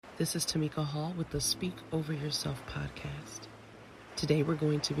This is Tamika Hall with the Speak Over Yourself podcast. Today we're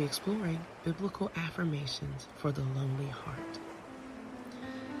going to be exploring biblical affirmations for the lonely heart.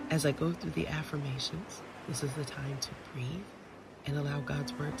 As I go through the affirmations, this is the time to breathe and allow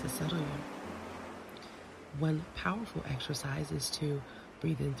God's word to settle you. One powerful exercise is to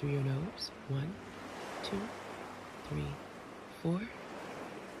breathe in through your nose. 1, 2, 3, 4,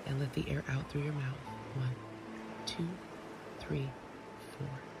 and let the air out through your mouth. 1, 2, 3, 4.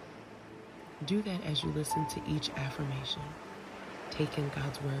 Do that as you listen to each affirmation. Take in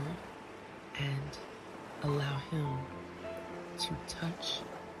God's word and allow Him to touch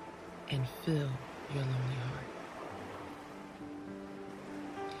and fill your lonely heart.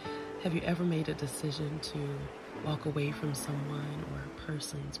 Have you ever made a decision to walk away from someone or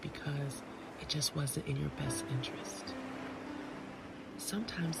persons because it just wasn't in your best interest?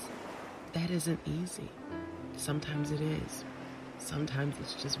 Sometimes that isn't easy. Sometimes it is. Sometimes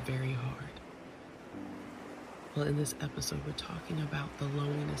it's just very hard. Well, in this episode, we're talking about the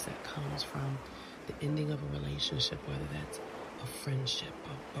loneliness that comes from the ending of a relationship, whether that's a friendship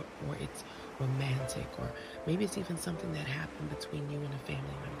or it's romantic, or maybe it's even something that happened between you and a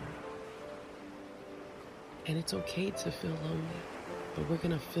family member. And it's okay to feel lonely, but we're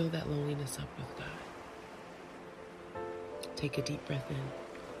going to fill that loneliness up with God. Take a deep breath in.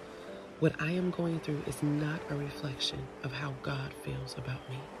 What I am going through is not a reflection of how God feels about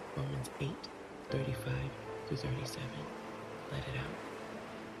me. Romans 8:35-37. Let it out.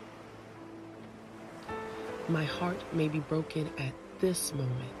 My heart may be broken at this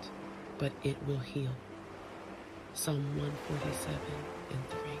moment, but it will heal. Psalm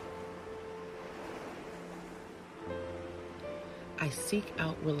 147:3. I seek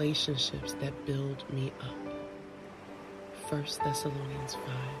out relationships that build me up. 1 Thessalonians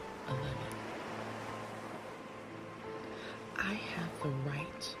 5:11. I have the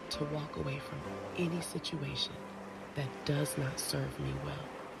right to walk away from any situation that does not serve me well.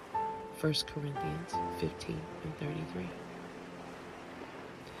 1 Corinthians 15:33.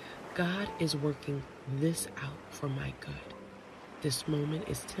 God is working this out for my good. This moment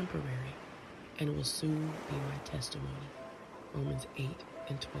is temporary and will soon be my testimony. Romans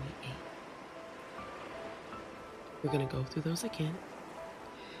 8:28. We're going to go through those again.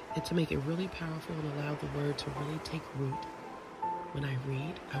 And to make it really powerful and allow the word to really take root, when I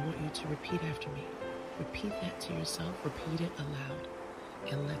read, I want you to repeat after me. Repeat that to yourself. Repeat it aloud.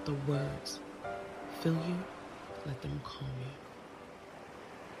 And let the words fill you. Let them calm you.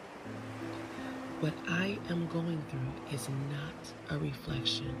 What I am going through is not a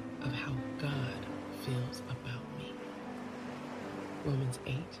reflection of how God feels about me. Romans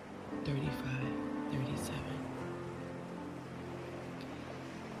 8:35-37.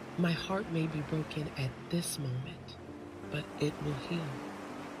 My heart may be broken at this moment, but it will heal.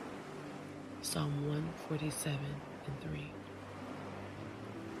 Psalm 147:3.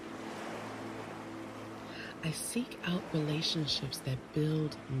 I seek out relationships that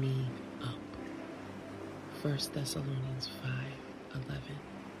build me up. 1 Thessalonians 5:11.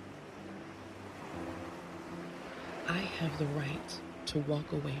 I have the right to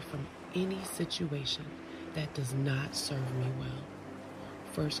walk away from any situation that does not serve me well.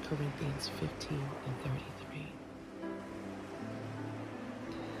 1 Corinthians 15:33.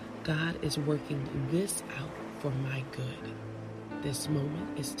 God is working this out for my good. This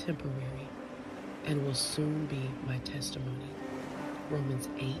moment is temporary and will soon be my testimony. Romans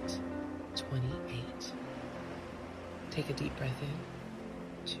 8:28. Take a deep breath in.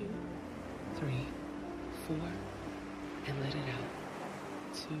 2, 3, 4, and let it out.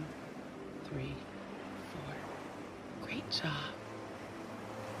 2, 3, 4. Great job.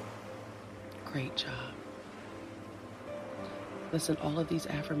 Great job. Listen, all of these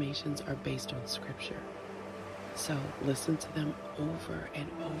affirmations are based on scripture. So listen to them over and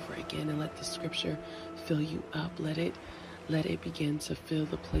over again and let the scripture fill you up. Let it begin to fill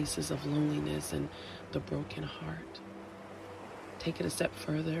the places of loneliness and the broken heart. Take it a step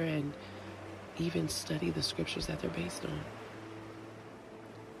further and even study the scriptures that they're based on.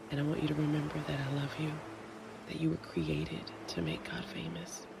 And I want you to remember that I love you, that you were created to make God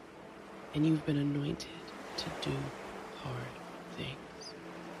famous, and you've been anointed to do hard things.